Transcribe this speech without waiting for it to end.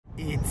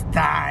It's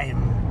time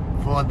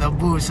for the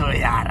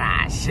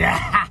Busojaras.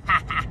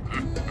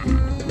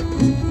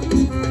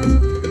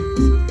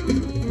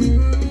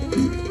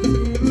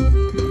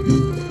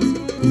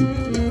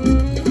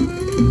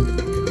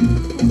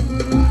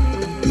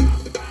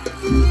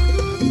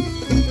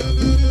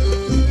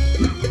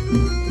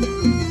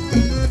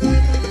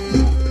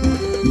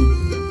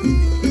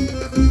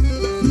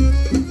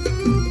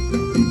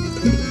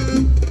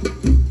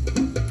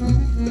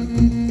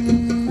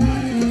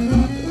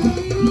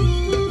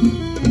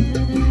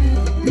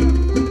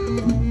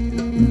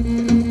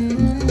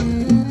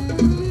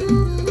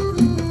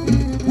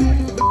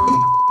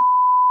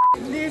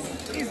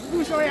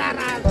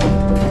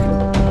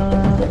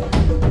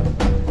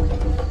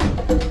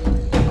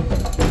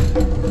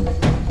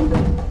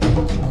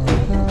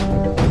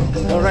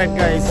 Alright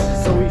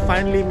guys, so we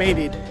finally made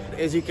it.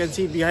 As you can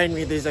see behind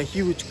me, there's a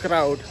huge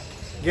crowd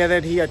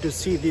gathered here to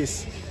see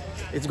this.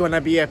 It's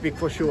gonna be epic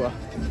for sure.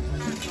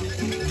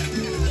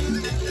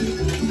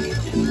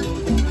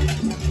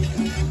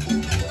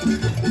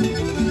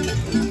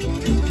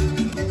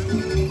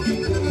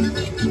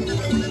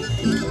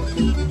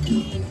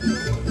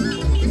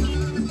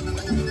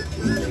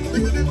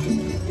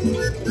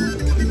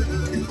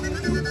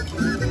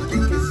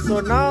 So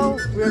now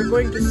we are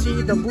going to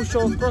see the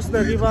Buso cross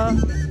the river,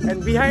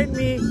 and behind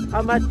me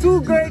are my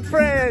two great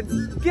friends,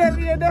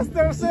 Kelly and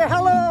Esther. Say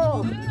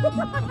hello!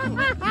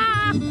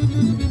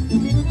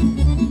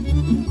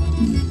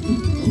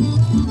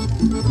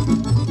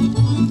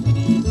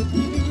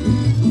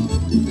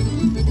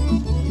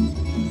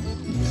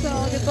 So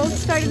the boat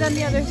started on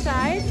the other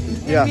side,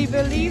 and we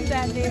believe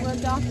that they will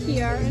dock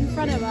here in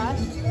front of us.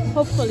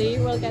 Hopefully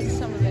we'll get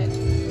some of it.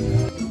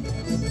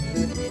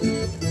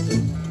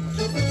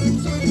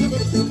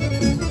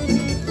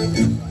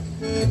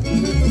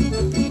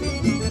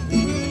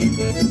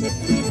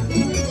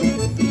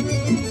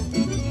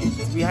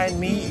 Behind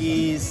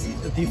me is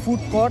the food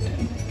court.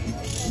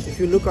 If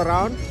you look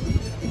around,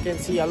 you can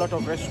see a lot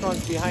of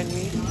restaurants behind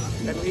me,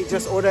 and we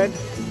just ordered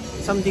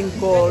something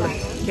called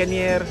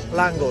Kenier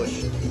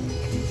Langos.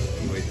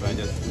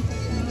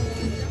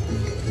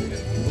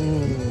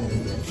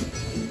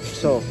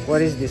 So,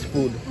 what is this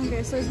food?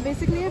 Okay, so it's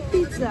basically a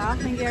pizza,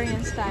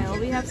 Hungarian style.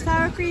 We have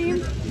sour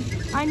cream,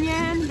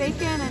 onion,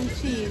 bacon, and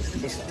cheese.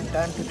 It's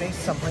time to taste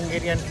some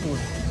Hungarian food.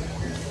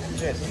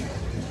 Cheers.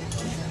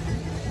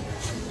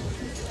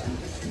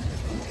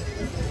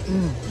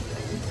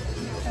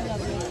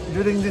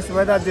 During this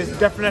weather, this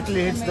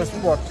definitely hits the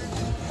spot.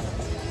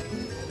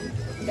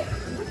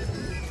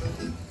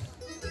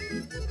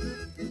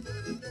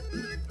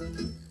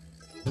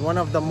 One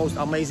of the most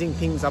amazing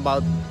things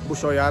about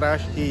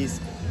Busojaras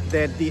is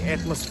that the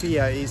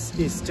atmosphere is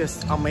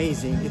just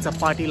amazing. It's a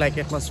party-like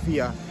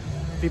atmosphere.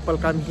 People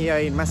come here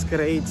in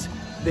masquerades.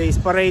 There's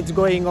parades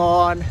going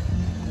on,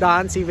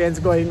 dance events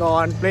going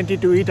on, plenty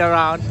to eat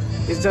around.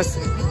 It's just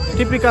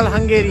typical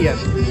Hungarian.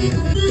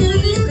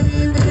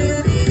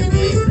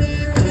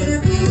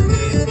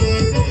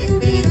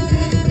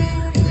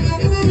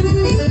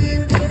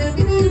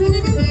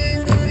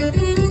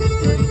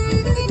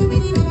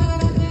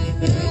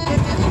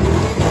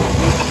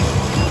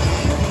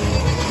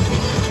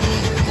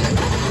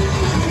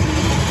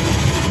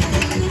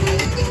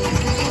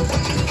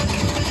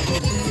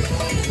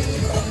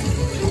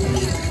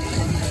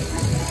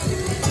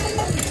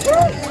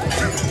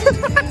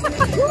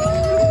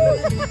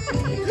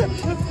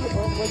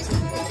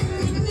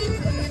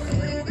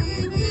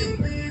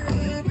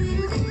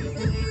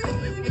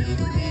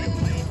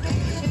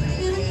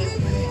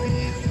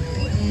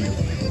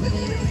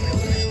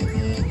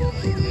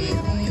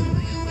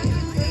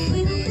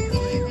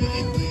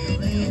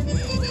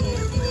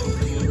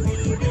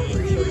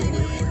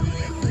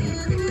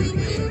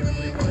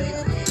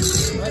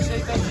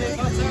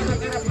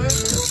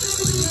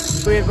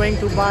 We're going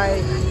to buy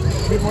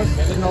the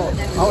most, no,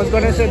 I was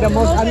going to say the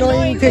most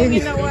annoying thing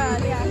in the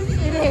world. Yes,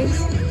 it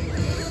is.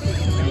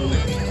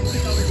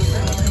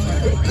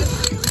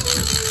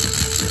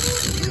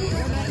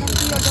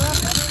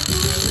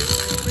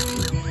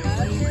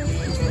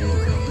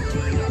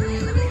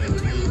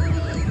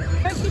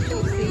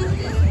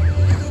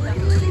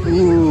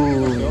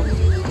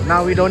 Ooh,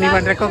 now we don't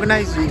even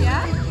recognize you.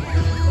 Yeah?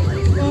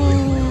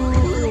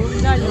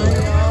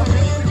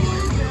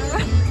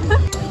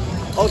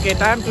 Okay,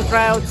 time to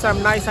try out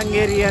some nice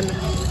Hungarian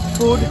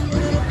food.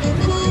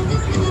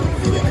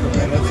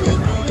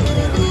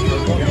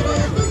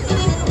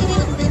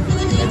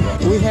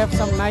 We have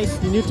some nice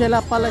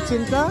Nutella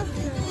palacinta.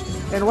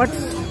 And what's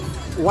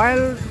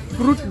wild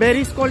fruit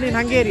berries called in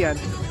Hungarian?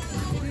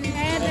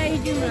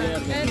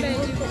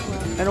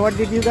 And what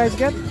did you guys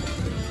get?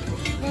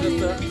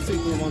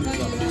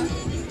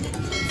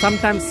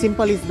 Sometimes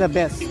simple is the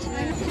best.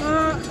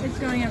 Oh, it's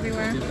going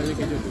everywhere.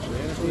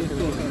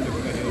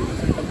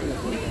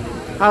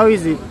 How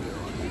is it?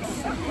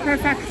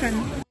 Perfection.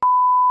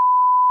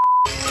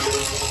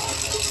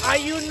 Are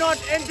you not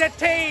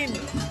entertained?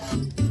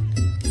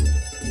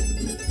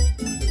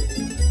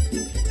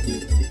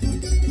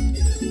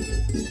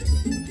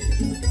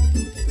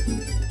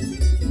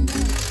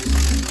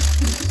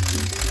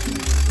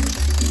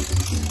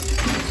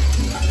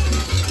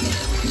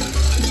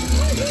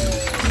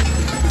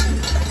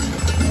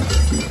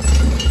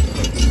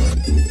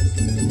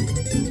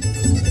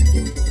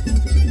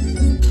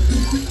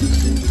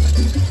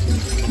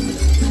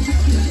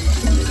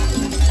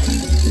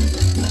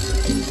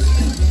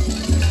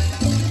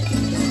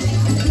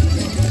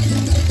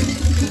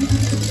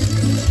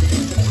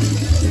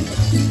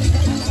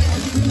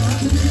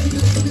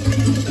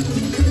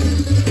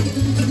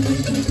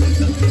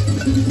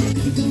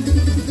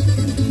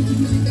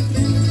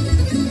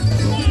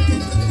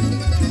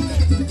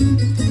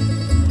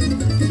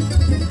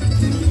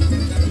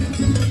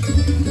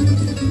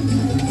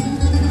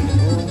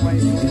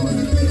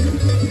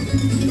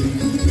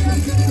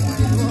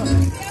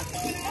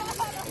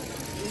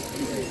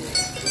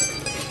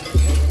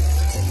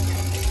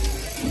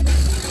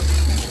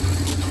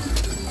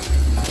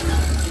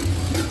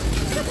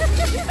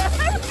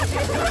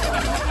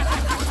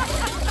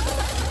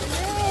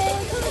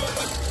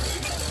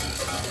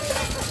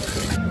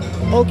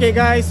 Okay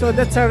guys, so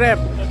that's a wrap.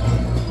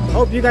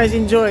 Hope you guys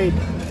enjoyed.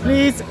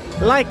 Please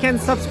like and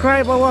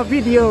subscribe our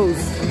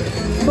videos.